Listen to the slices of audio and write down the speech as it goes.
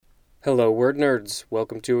Hello, word nerds.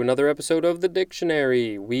 Welcome to another episode of the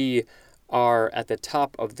dictionary. We are at the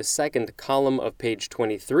top of the second column of page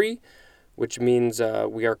 23, which means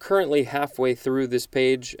we are currently halfway through this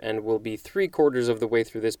page and will be 3/4 of the way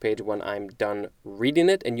through this page when I'm done reading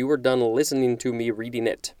it and you are done listening to me reading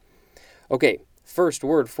it. Okay, first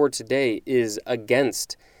word for today is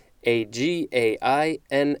against. A-G-A-I-N-S-T.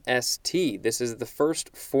 This is the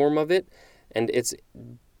first form of it, and it's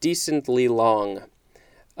decently long.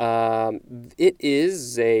 It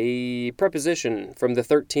is a preposition from the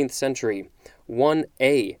 13th century.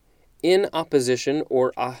 1a, in opposition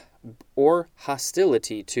or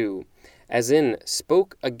hostility to, as in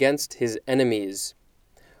spoke against his enemies.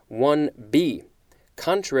 1b,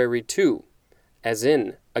 contrary to, as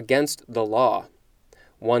in against the law.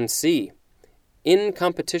 1c, in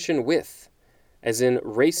competition with, as in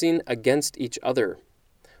racing against each other.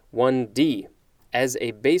 1d, as a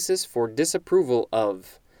basis for disapproval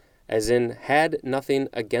of, as in had nothing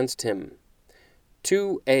against him.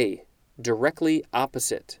 2a, directly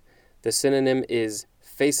opposite. The synonym is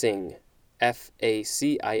facing,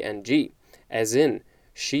 F-A-C-I-N-G, as in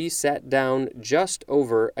she sat down just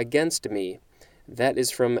over against me. That is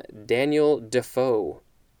from Daniel Defoe.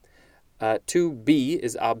 2b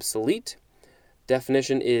is obsolete.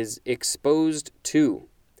 Definition is exposed to.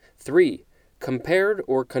 3, compared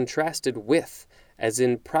or contrasted with, as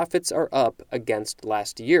in profits are up against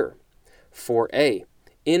last year. 4a,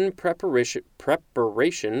 in preparation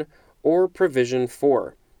or provision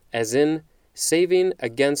for, as in saving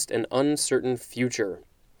against an uncertain future.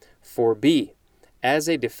 4b, as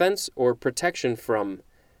a defense or protection from,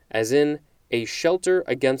 as in a shelter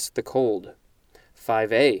against the cold.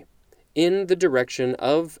 5a, in the direction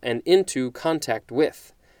of and into contact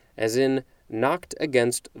with, as in knocked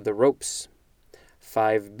against the ropes.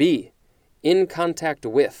 5b, in contact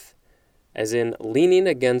with, as in leaning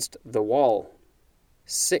against the wall.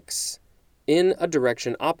 6, in a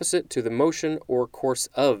direction opposite to the motion or course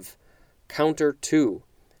of, counter to,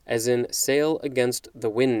 as in sail against the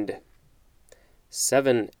wind.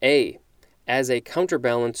 7a, as a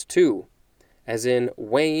counterbalance to, as in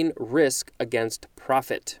weighing risk against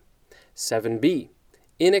profit. 7b,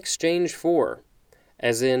 in exchange for,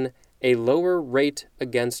 as in a lower rate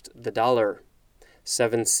against the dollar.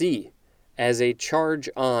 7c, as a charge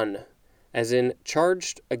on, as in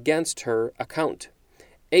charged against her account.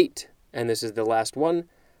 8, and this is the last one,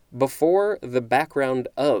 before the background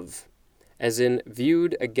of, as in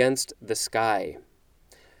viewed against the sky.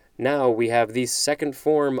 Now we have the second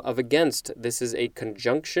form of against. This is a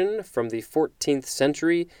conjunction from the 14th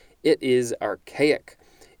century. It is archaic.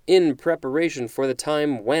 In preparation for the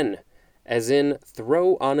time when, as in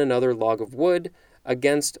throw on another log of wood,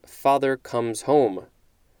 against father comes home.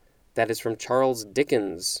 That is from Charles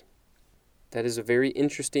Dickens. That is a very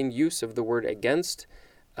interesting use of the word against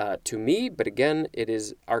to me, but again, it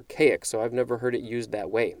is archaic, so I've never heard it used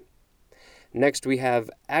that way. Next we have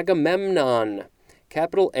Agamemnon,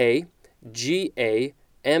 capital A, G-A-M-E-M-N-O-N.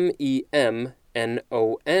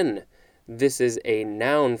 This is a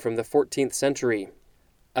noun from the 14th century.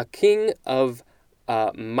 A king of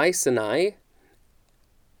Mycenae,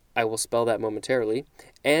 I will spell that momentarily,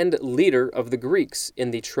 and leader of the Greeks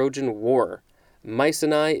in the Trojan War.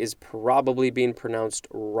 Mycenae is probably being pronounced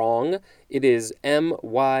wrong. It is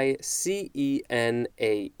M-Y-C-E-N-A-E.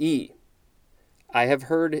 I have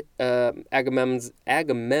heard Agamemnon's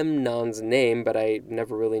name, but I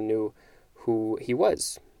never really knew who he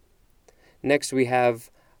was. Next we have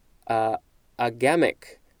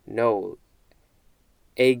agamic.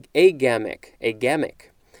 Agamic.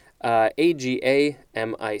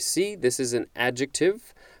 A-G-A-M-I-C. This is an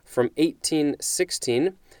adjective from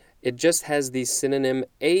 1816. It just has the synonym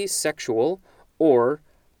asexual or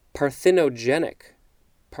parthenogenic.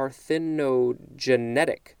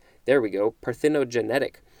 There we go,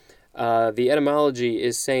 parthenogenetic. The etymology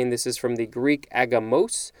is saying this is from the Greek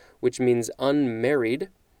agamos, which means unmarried,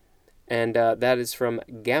 and that is from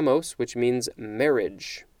gamos, which means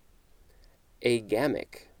marriage.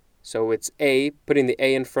 Agamic. So it's A, putting the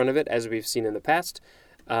A in front of it, as we've seen in the past,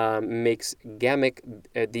 makes gamic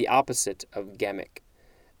the opposite of gamic.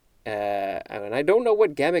 And I don't know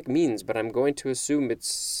what gamic means, but I'm going to assume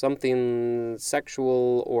it's something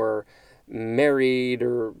sexual or married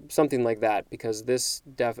or something like that, because this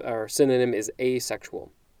synonym is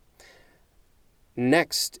asexual.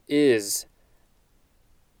 Next is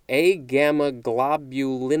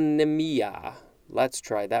agamaglobulinemia. Let's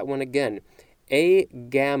try that one again.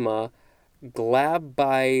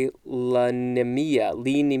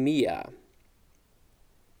 Agamaglobulinemia.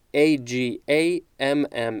 A-G-A-M-M-A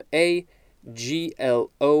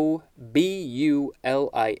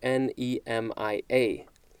Globulinemia.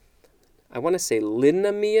 I want to say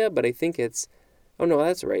linemia, but I think it's... Oh, no,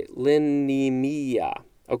 that's right. Linemia.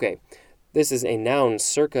 Okay. This is a noun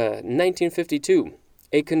circa 1952.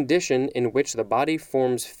 A condition in which the body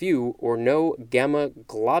forms few or no gamma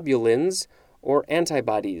globulins or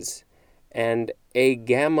antibodies. And a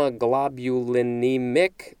gamma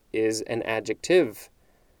globulinemic is an adjective.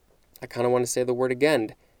 I kind of want to say the word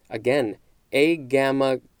again. A gamma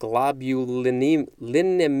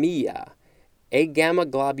globulinemia. A gamma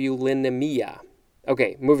globulinemia.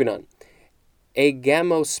 Okay, moving on.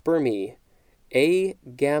 Agamospermy.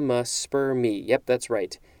 Agamospermy. Yep, that's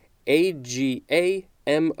right.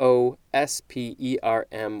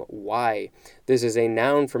 Agamospermy. This is a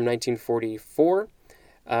noun from 1944.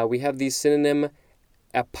 We have the synonym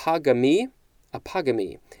apogamy.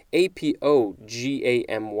 Apogamy.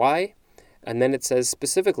 Apogamy. And then it says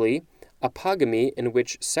specifically, apogamy in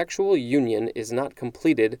which sexual union is not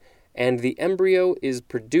completed and the embryo is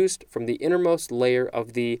produced from the innermost layer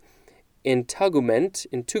of the integument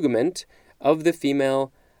of the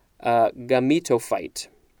female gametophyte.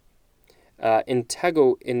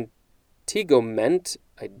 Integument,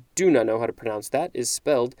 I do not know how to pronounce that, is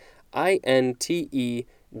spelled Integument,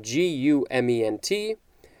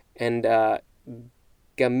 and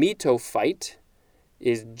gametophyte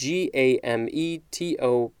is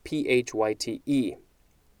Gametophyte.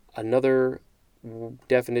 Another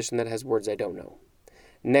definition that has words I don't know.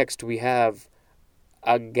 Next, we have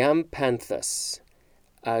agapanthus.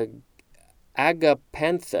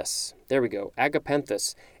 Agapanthus. There we go.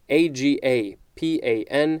 Agapanthus. Agapanthus.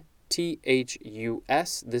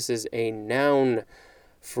 This is a noun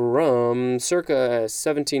from circa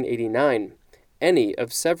 1789. Any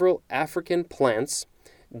of several African plants,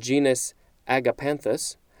 genus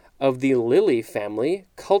Agapanthus, of the lily family,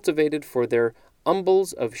 cultivated for their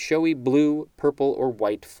umbels of showy blue, purple, or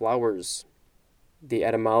white flowers. The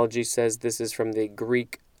etymology says this is from the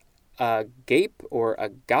Greek agape or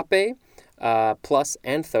agape plus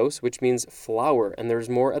anthos, which means flower, and there's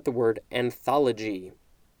more at the word anthology.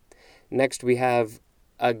 Next we have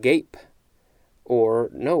agape, or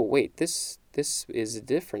no, wait, this is a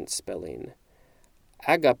different spelling.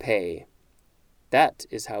 Agape. That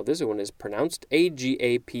is how this one is pronounced,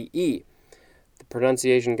 Agape. The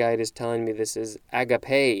pronunciation guide is telling me this is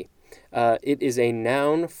agape. It is a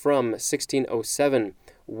noun from 1607.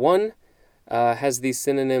 One has the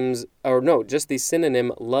synonyms, just the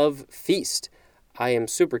synonym love feast. I am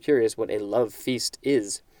super curious what a love feast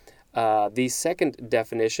is. The second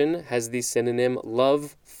definition has the synonym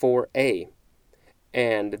love for a.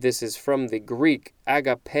 And this is from the Greek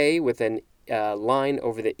agape with an line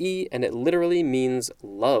over the E, and it literally means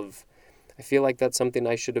love. I feel like that's something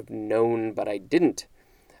I should have known, but I didn't.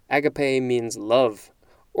 Agape means love,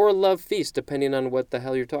 or love feast, depending on what the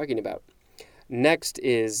hell you're talking about. Next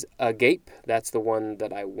is agape. That's the one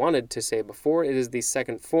that I wanted to say before. It is the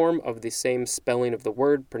second form of the same spelling of the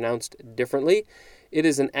word, pronounced differently. It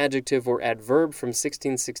is an adjective or adverb from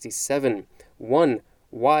 1667. 1.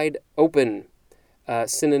 Wide open.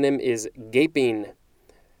 Synonym is gaping,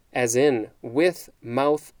 as in with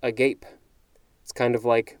mouth agape. It's kind of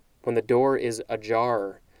like when the door is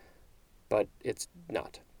ajar, but it's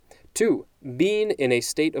not. 2. Being in a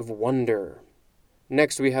state of wonder.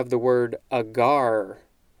 Next we have the word agar.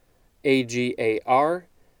 Agar.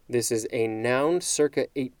 This is a noun circa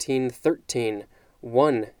 1813.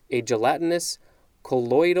 1. A gelatinous,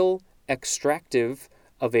 colloidal extractive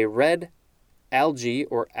of a red algae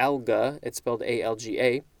or alga, it's spelled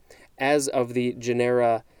alga, as of the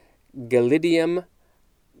genera Gelidium,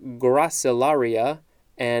 Gracilaria,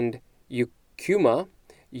 and Eucuma,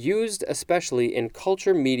 used especially in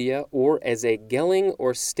culture media or as a gelling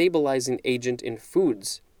or stabilizing agent in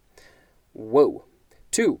foods. Whoa.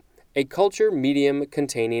 2. A culture medium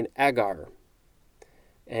containing agar.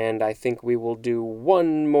 And I think we will do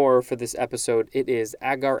one more for this episode. It is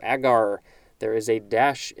agar-agar. There is a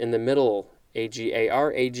dash in the middle.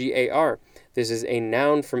 Agar, Agar. This is a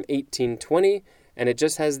noun from 1820, and it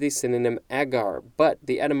just has the synonym agar, but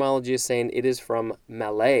the etymology is saying it is from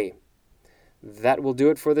Malay. That will do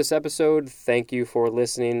it for this episode. Thank you for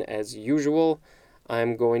listening as usual.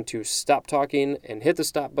 I'm going to stop talking and hit the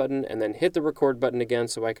stop button and then hit the record button again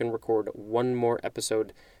so I can record one more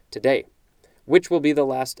episode today, which will be the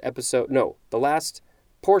last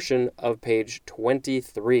portion of page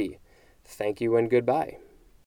 23. Thank you and goodbye.